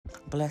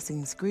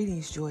Blessings,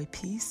 greetings, joy,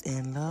 peace,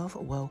 and love.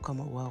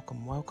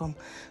 Welcome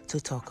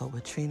to Talk Up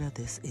with Trina.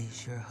 This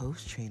is your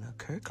host, Trina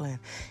Kirkland,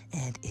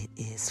 and it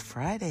is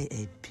Friday,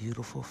 a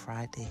beautiful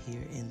Friday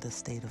here in the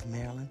state of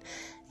Maryland,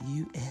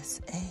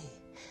 USA.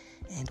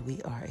 And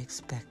we are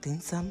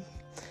expecting some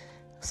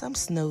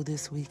snow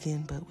this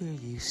weekend, but we're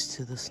used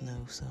to the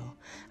snow, so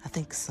I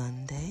think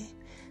Sunday,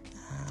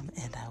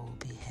 and I will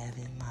be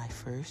having my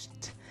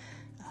first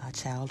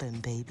child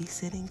and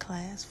babysitting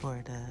class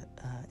for the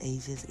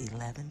ages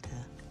 11 to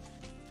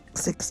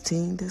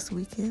 16 this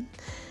weekend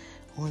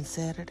on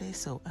Saturday.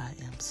 So I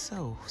am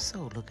so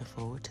looking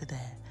forward to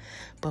that.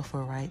 But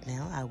for right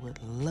now, I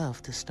would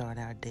love to start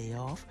our day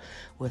off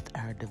with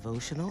our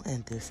devotional,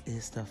 and this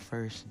is the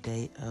first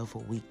day of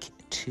week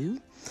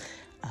 2.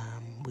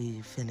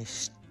 We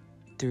finished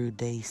through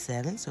day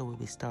 7, so we'll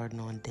be starting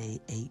on day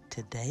 8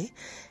 today.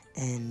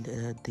 And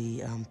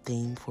the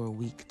theme for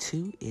week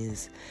 2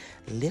 is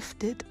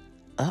Lifted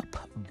Up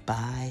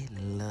by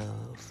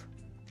Love.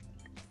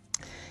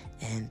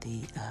 And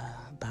the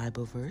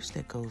Bible verse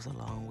that goes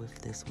along with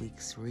this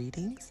week's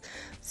readings,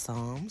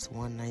 Psalms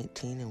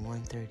 119 and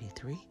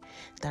 133.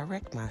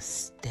 Direct my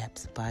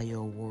steps by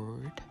your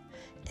word,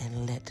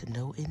 and let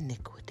no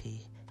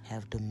iniquity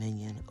have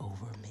dominion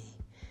over me.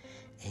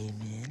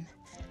 Amen.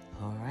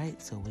 All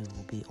right, so we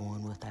will be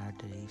on with our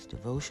today's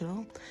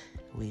devotional.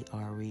 We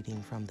are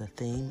reading from the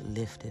theme,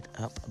 Lifted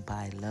Up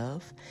by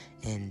Love,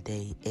 and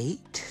day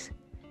 8's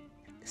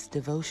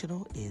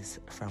devotional is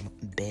from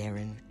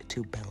Barren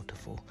to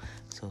Bountiful.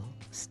 So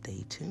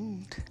stay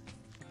tuned.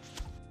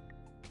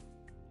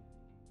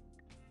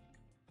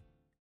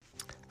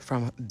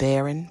 From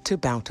Barren to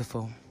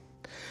Bountiful.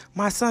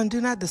 My son,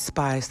 do not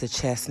despise the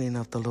chastening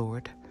of the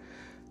Lord,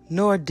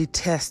 nor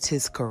detest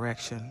his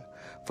correction.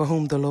 For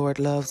whom the Lord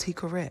loves, he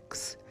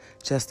corrects,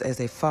 just as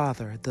a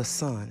father the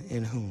son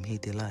in whom he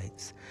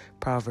delights.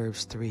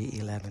 Proverbs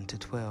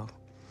 3:11-12.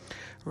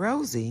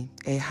 Rosie,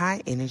 a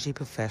high-energy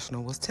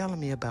professional, was telling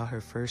me about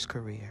her first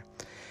career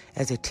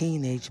as a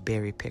teenage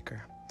berry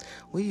picker.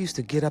 We used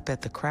to get up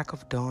at the crack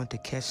of dawn to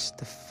catch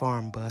the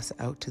farm bus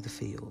out to the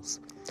fields.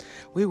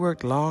 We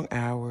worked long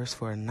hours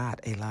for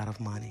not a lot of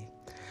money.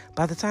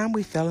 By the time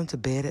we fell into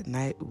bed at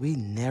night, we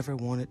never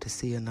wanted to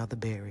see another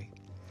berry.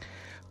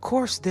 Of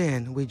course,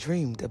 then we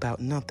dreamed about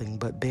nothing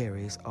but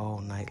berries all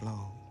night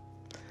long.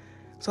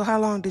 So how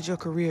long did your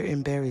career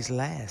in berries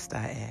last?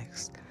 I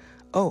asked.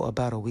 Oh,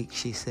 about a week,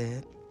 she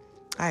said.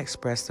 I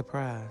expressed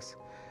surprise.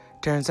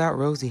 Turns out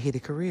Rosie hit a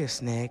career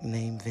snag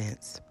named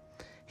Vince.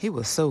 He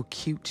was so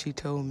cute, she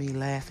told me,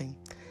 laughing.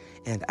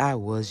 And I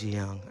was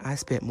young. I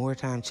spent more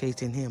time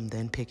chasing him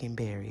than picking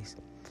berries.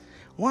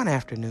 One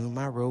afternoon,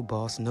 my road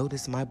boss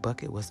noticed my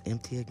bucket was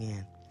empty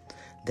again.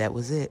 That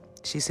was it.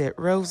 She said,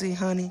 Rosie,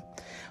 honey,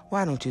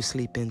 why don't you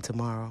sleep in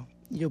tomorrow?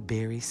 Your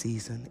berry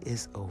season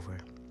is over.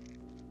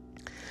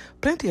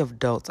 Plenty of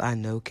adults I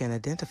know can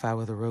identify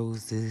with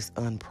Rosie's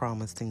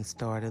unpromising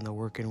start in the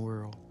working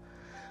world.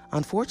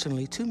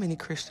 Unfortunately, too many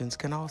Christians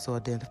can also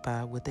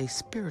identify with a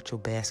spiritual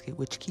basket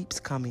which keeps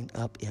coming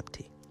up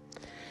empty.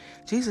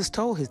 Jesus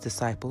told his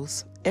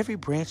disciples, every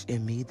branch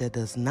in me that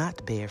does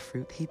not bear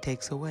fruit, he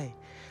takes away.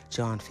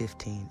 John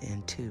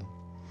 15:2.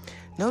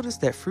 Notice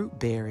that fruit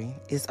bearing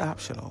is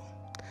optional.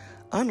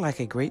 Unlike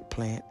a grape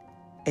plant,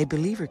 a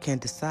believer can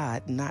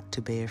decide not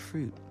to bear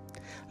fruit.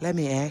 Let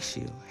me ask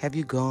you, have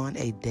you gone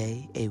a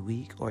day, a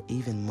week, or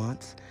even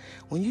months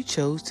when you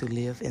chose to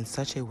live in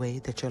such a way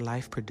that your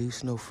life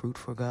produced no fruit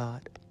for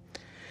God?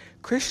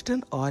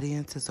 Christian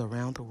audiences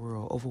around the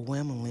world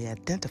overwhelmingly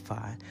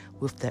identify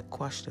with that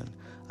question,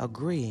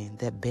 agreeing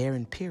that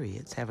barren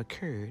periods have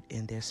occurred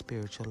in their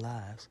spiritual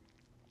lives.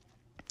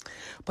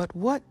 But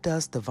what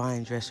does the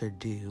vine dresser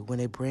do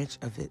when a branch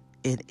of it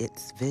in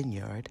its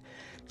vineyard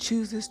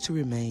chooses to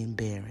remain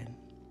barren?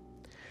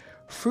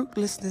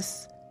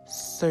 Fruitlessness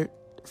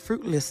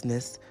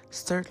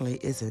certainly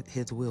isn't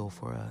his will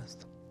for us.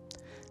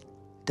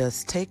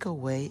 Does take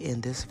away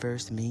in this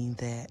verse mean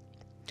that,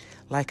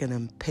 like an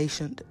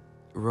impatient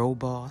road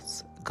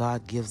boss,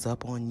 God gives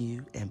up on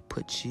you and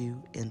puts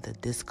you in the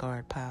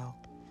discard pile?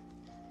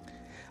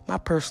 My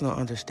personal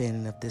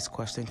understanding of this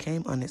question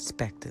came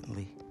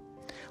unexpectedly.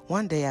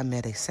 One day I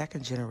met a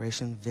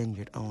second-generation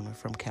vineyard owner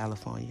from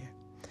California,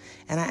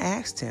 and I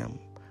asked him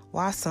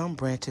why some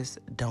branches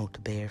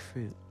don't bear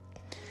fruit.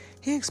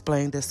 He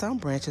explained that some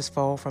branches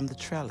fall from the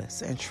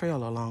trellis and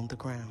trail along the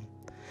ground.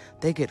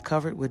 They get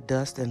covered with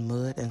dust and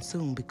mud and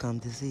soon become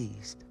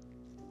diseased.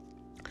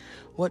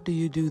 What do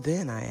you do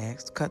then? I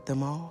asked. Cut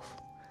them off?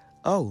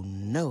 Oh,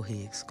 no,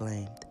 he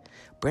exclaimed.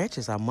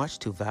 Branches are much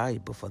too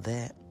valuable for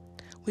that.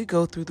 We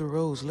go through the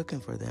rows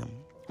looking for them.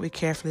 We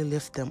carefully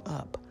lift them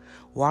up,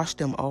 wash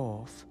them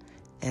off,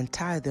 and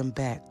tie them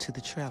back to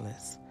the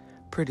trellis.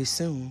 Pretty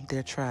soon,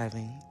 they're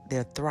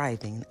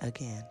thriving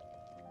again.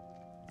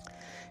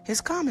 His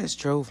comments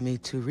drove me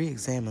to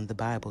re-examine the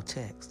Bible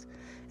text,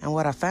 and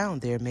what I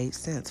found there made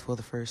sense for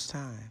the first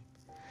time.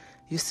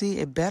 You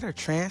see, a better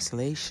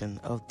translation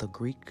of the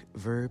Greek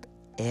verb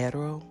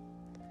aero,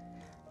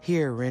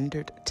 here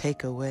rendered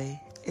take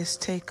away, is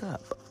take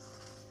up.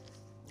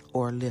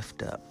 or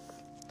lift up.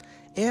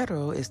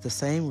 Ero is the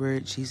same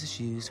word Jesus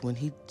used when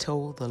he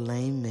told the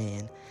lame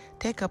man,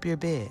 take up your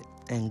bed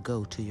and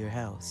go to your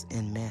house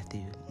in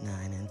Matthew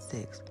 9 and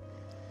 6.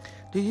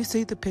 Do you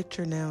see the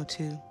picture now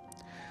too?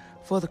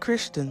 For the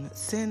Christian,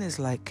 sin is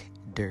like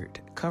dirt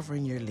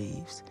covering your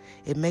leaves.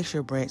 It makes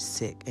your branch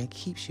sick and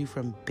keeps you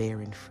from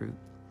bearing fruit.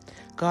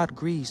 God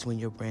grieves when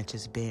your branch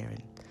is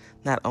barren,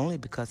 not only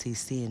because he's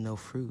seeing no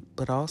fruit,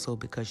 but also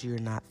because you're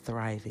not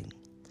thriving.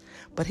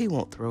 But he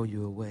won't throw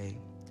you away.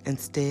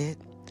 Instead,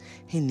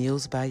 he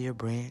kneels by your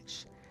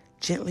branch,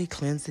 gently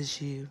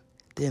cleanses you,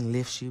 then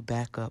lifts you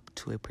back up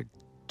to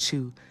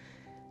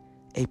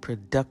a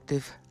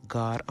productive,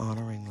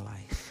 God-honoring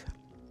life.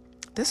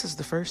 This is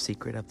the first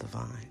secret of the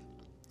vine.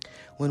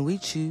 When we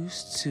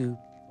choose to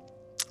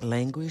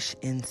languish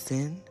in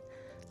sin,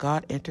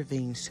 God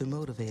intervenes to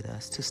motivate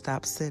us to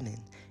stop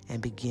sinning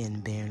and begin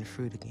bearing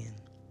fruit again.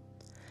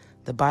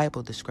 The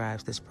Bible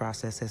describes this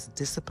process as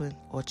discipline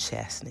or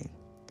chastening,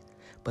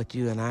 but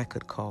you and I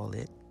could call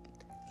it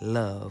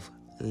love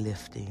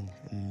lifting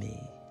me.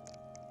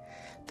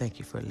 Thank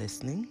you for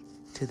listening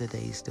to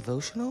today's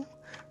devotional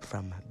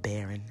from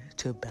Barren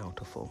to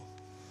Bountiful.